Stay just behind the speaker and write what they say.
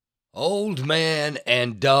Old Man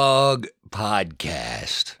and Dog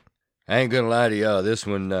Podcast. I ain't gonna lie to y'all, this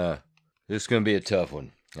is gonna be a tough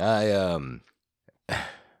one. I've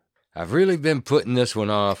really been putting this one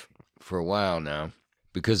off for a while now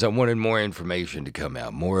because I wanted more information to come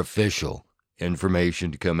out, more official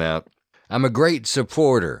information to come out. I'm a great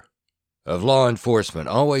supporter of law enforcement,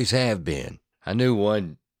 always have been. I knew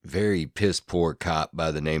one very piss-poor cop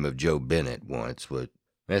by the name of Joe Bennett once, but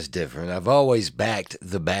that's different. I've always backed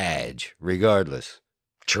the badge, regardless.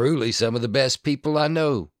 Truly, some of the best people I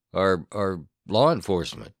know are law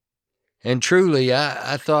enforcement. And truly,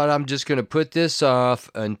 I thought I'm just going to put this off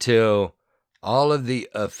until all of the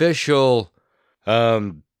official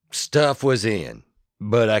stuff was in.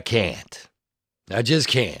 But I can't. I just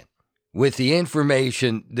can't. With the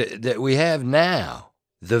information that we have now,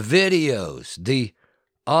 the videos, the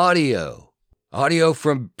audio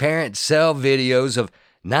from parent cell videos of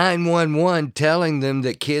 911 telling them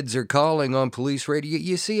that kids are calling on police radio.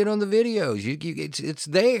 You see it on the videos. It's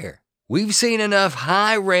there. We've seen enough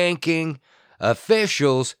high-ranking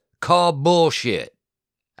officials call bullshit.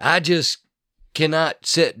 I just cannot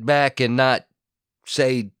sit back and not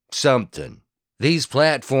say something. These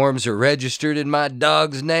platforms are registered in my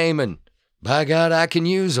dog's name, and by God, I can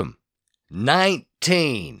use them.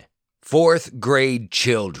 19 fourth grade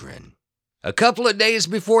children. A couple of days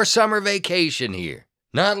before summer vacation here.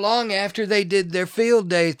 Not long after they did their field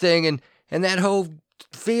day thing, and that whole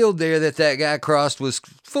field there that guy crossed was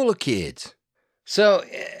full of kids. So,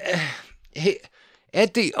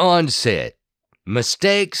 at the onset,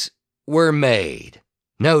 mistakes were made.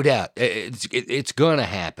 No doubt. It's going to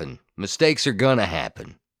happen. Mistakes are going to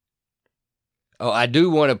happen. Oh, I do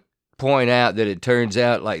want to point out that it turns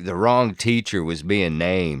out like the wrong teacher was being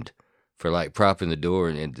named for like propping the door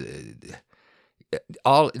and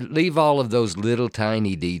leave all of those little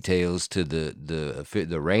tiny details to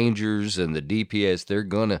the Rangers and the DPS.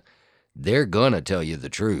 They're gonna tell you the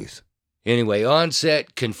truth. Anyway,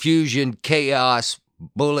 onset, confusion, chaos,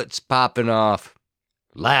 bullets popping off,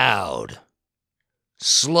 loud,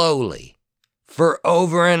 slowly, for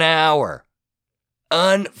over an hour.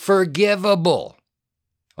 Unforgivable.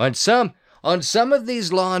 On some of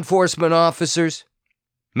these law enforcement officers,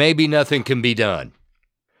 maybe nothing can be done.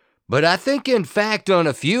 But I think, in fact, on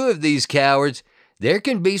a few of these cowards, there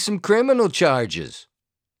can be some criminal charges.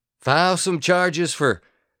 File some charges for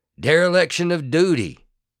dereliction of duty.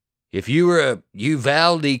 If you were a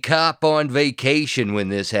Uvalde cop on vacation when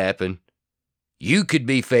this happened, you could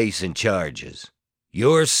be facing charges.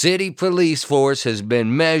 Your city police force has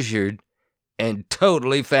been measured and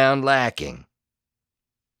totally found lacking.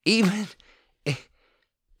 Even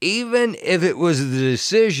if it was the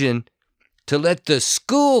decision to let the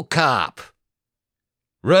school cop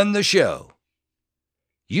run the show.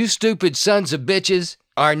 You stupid sons of bitches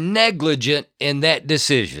are negligent in that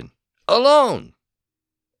decision. Alone.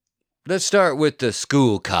 Let's start with the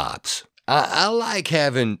school cops. I like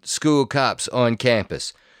having school cops on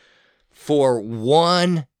campus for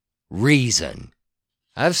one reason.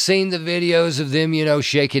 I've seen the videos of them,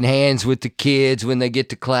 shaking hands with the kids when they get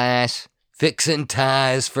to class, fixing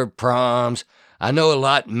ties for proms. I know a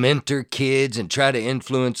lot mentor kids and try to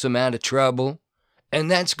influence them out of trouble, and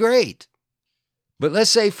that's great. But let's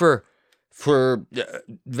say for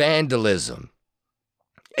vandalism,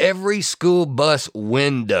 every school bus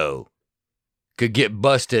window could get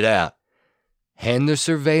busted out. Hand the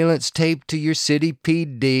surveillance tape to your city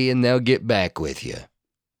PD and they'll get back with you.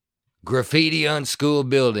 Graffiti on school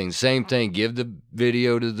buildings, same thing. Give the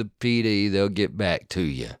video to the PD, they'll get back to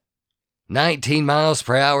you. 19 miles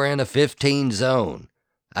per hour in a 15 zone.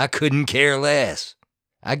 I couldn't care less.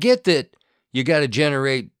 I get that you got to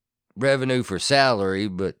generate revenue for salary,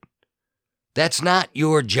 but that's not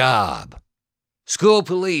your job. School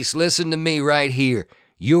police, listen to me right here.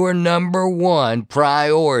 Your number one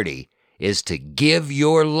priority is to give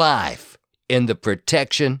your life in the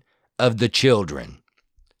protection of the children.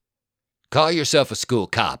 Call yourself a school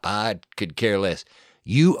cop. I could care less.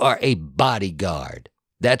 You are a bodyguard.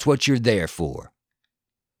 That's what you're there for.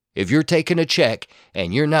 If you're taking a check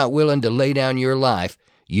and you're not willing to lay down your life,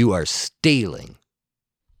 you are stealing.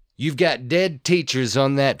 You've got dead teachers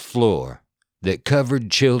on that floor that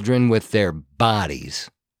covered children with their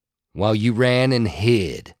bodies while you ran and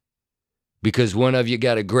hid because one of you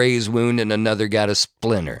got a graze wound and another got a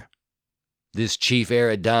splinter. This Chief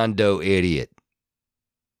Arredondo idiot.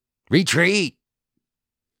 Retreat!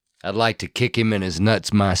 I'd like to kick him in his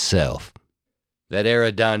nuts myself. That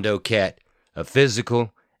Arredondo cat, a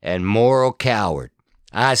physical and moral coward.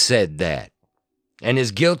 I said that. And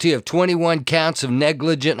is guilty of 21 counts of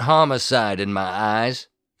negligent homicide in my eyes.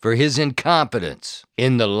 for his incompetence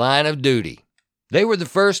in the line of duty. They were the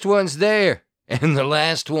first ones there and the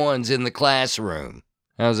last ones in the classroom.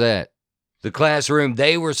 How's that? The classroom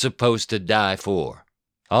they were supposed to die for.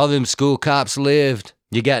 All them school cops lived.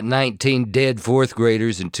 You got 19 dead fourth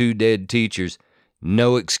graders and 2 dead teachers.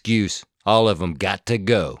 No excuse. All of them got to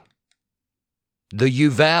go. The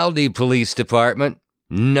Uvalde Police Department,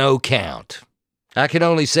 no count. I can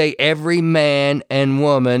only say every man and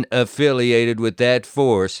woman affiliated with that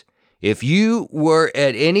force, if you were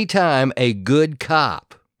at any time a good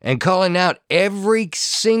cop, and calling out every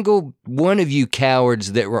single one of you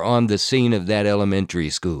cowards that were on the scene of that elementary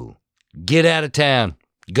school. Get out of town.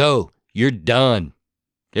 Go. You're done.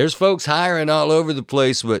 There's folks hiring all over the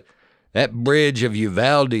place, but that bridge of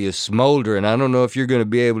Uvalde is smoldering. I don't know if you're going to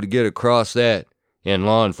be able to get across that in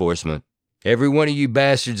law enforcement. Every one of you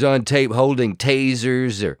bastards on tape holding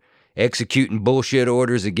tasers or executing bullshit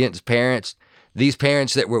orders against parents, these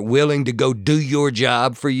parents that were willing to go do your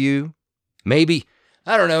job for you, maybe,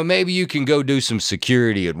 I don't know, maybe you can go do some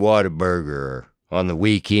security at Whataburger or on the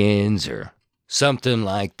weekends or something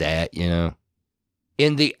like that, you know.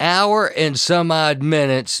 In the hour and some odd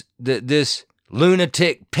minutes that this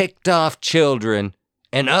lunatic picked off children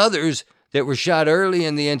and others that were shot early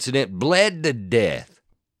in the incident bled to death,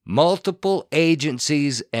 multiple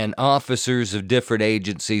agencies and officers of different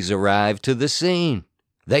agencies arrived to the scene.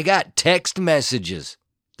 They got text messages.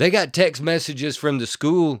 They got text messages from the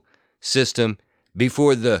school system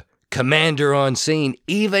before the commander on scene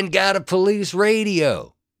even got a police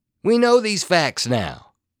radio. We know these facts now.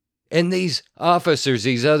 And these officers,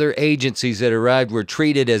 these other agencies that arrived were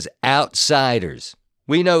treated as outsiders.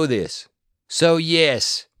 We know this. So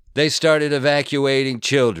yes, they started evacuating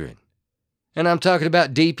children. And I'm talking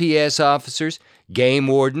about DPS officers, game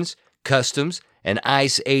wardens, customs, an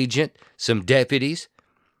ICE agent, some deputies.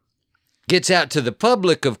 Gets out to the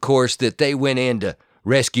public, of course, that they went in to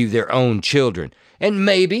rescue their own children. And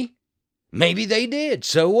maybe they did.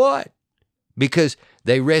 So what? Because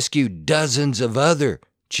they rescued dozens of other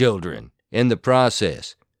children in the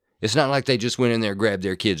process. It's not like they just went in there, grabbed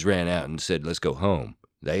their kids, ran out and said, let's go home.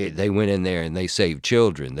 They went in there and they saved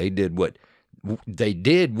children. They did what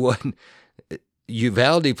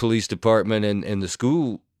Uvalde Police Department and the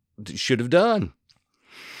school should have done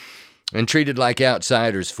and treated like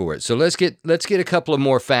outsiders for it. So let's get a couple of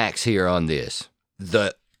more facts here on this.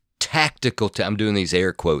 The tactical team, I'm doing these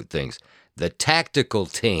air quote things. The tactical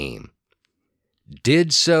team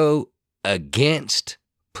did so against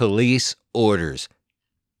police orders.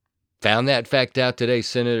 Found that fact out today.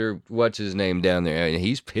 Senator, what's his name down there? I mean,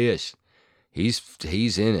 he's pissed. He's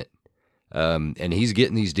in it. And he's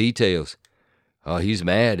getting these details. Oh, he's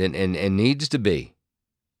mad and needs to be.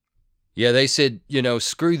 Yeah, they said,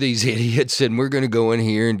 screw these idiots and we're going to go in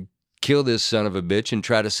here and kill this son of a bitch and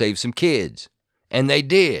try to save some kids. And they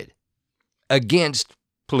did. Against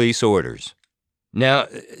police orders. Now,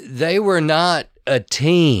 they were not a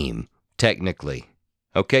team, technically.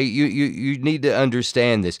 Okay, you need to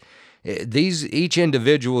understand this. Each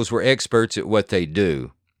individuals were experts at what they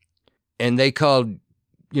do. And they called,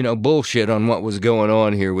 bullshit on what was going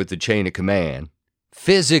on here with the chain of command.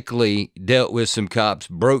 Physically dealt with some cops,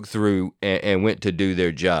 broke through, and went to do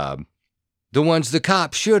their job. The ones the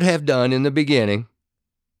cops should have done in the beginning.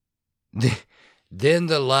 Then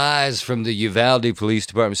the lies from the Uvalde Police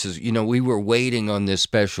Department says, we were waiting on this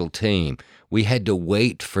special team. We had to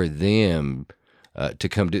wait for them to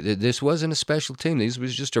come do this. Wasn't a special team. This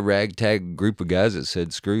was just a ragtag group of guys that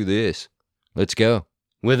said, screw this. Let's go.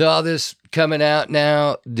 With all this coming out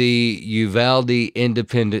now, the Uvalde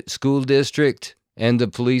Independent School District and the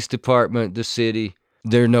police department, the city,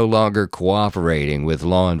 they're no longer cooperating with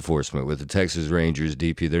law enforcement, with the Texas Rangers,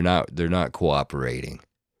 DP. They're not cooperating.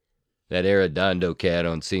 That Arredondo cat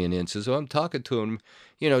on CNN says, I'm talking to him,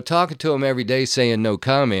 talking to him every day saying no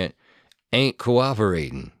comment, ain't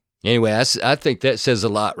cooperating. Anyway, I think that says a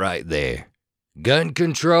lot right there. Gun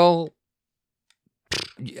control,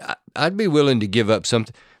 I'd be willing to give up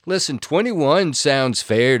something. Listen, 21 sounds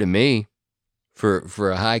fair to me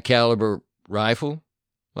for a high caliber rifle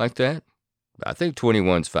like that. I think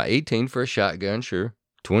 21's fine. 18 for a shotgun, sure.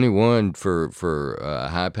 21 for a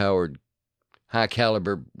high-powered,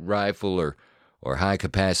 high-caliber rifle or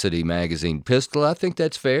high-capacity magazine pistol, I think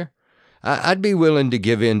that's fair. I'd be willing to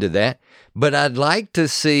give in to that. But I'd like to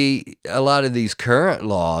see a lot of these current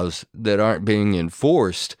laws that aren't being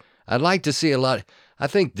enforced. I'd like to see I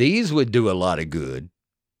think these would do a lot of good.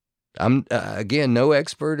 I'm, again, no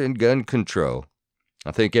expert in gun control.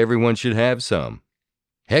 I think everyone should have some.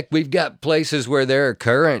 Heck, we've got places where there are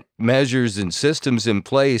current measures and systems in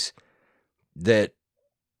place that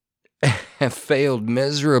have failed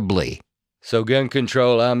miserably. So gun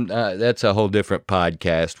control, that's a whole different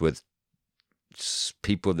podcast with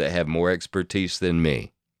people that have more expertise than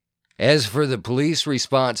me. As for the police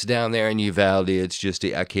response down there in Uvalde, it's just,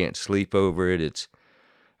 I can't sleep over it. It's,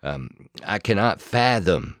 I cannot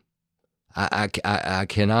fathom, I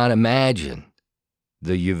cannot imagine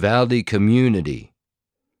the Uvalde community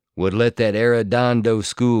would let that Arredondo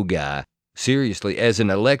school guy, seriously, as an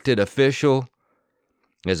elected official,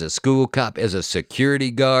 as a school cop, as a security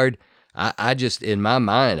guard, I just, in my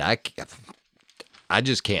mind, I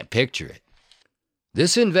just can't picture it.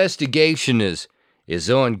 This investigation is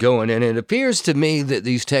ongoing, and it appears to me that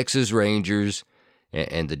these Texas Rangers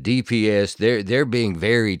and the DPS, they're being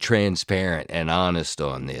very transparent and honest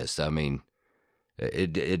on this. I mean,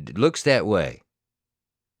 it looks that way.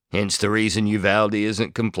 Hence the reason Uvalde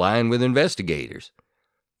isn't complying with investigators.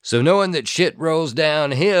 So knowing that shit rolls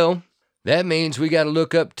downhill, that means we got to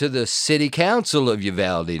look up to the city council of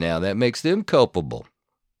Uvalde now. That makes them culpable.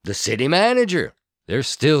 The city manager, they're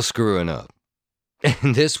still screwing up.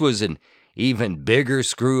 And this was an even bigger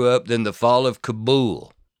screw-up than the fall of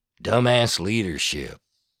Kabul. Dumbass leadership.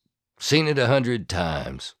 Seen it 100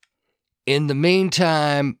 times. In the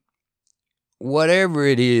meantime, whatever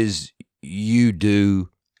it is you do,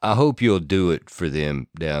 I hope you'll do it for them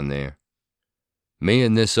down there. Me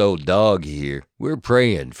and this old dog here, we're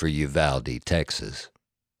praying for Uvalde, Texas.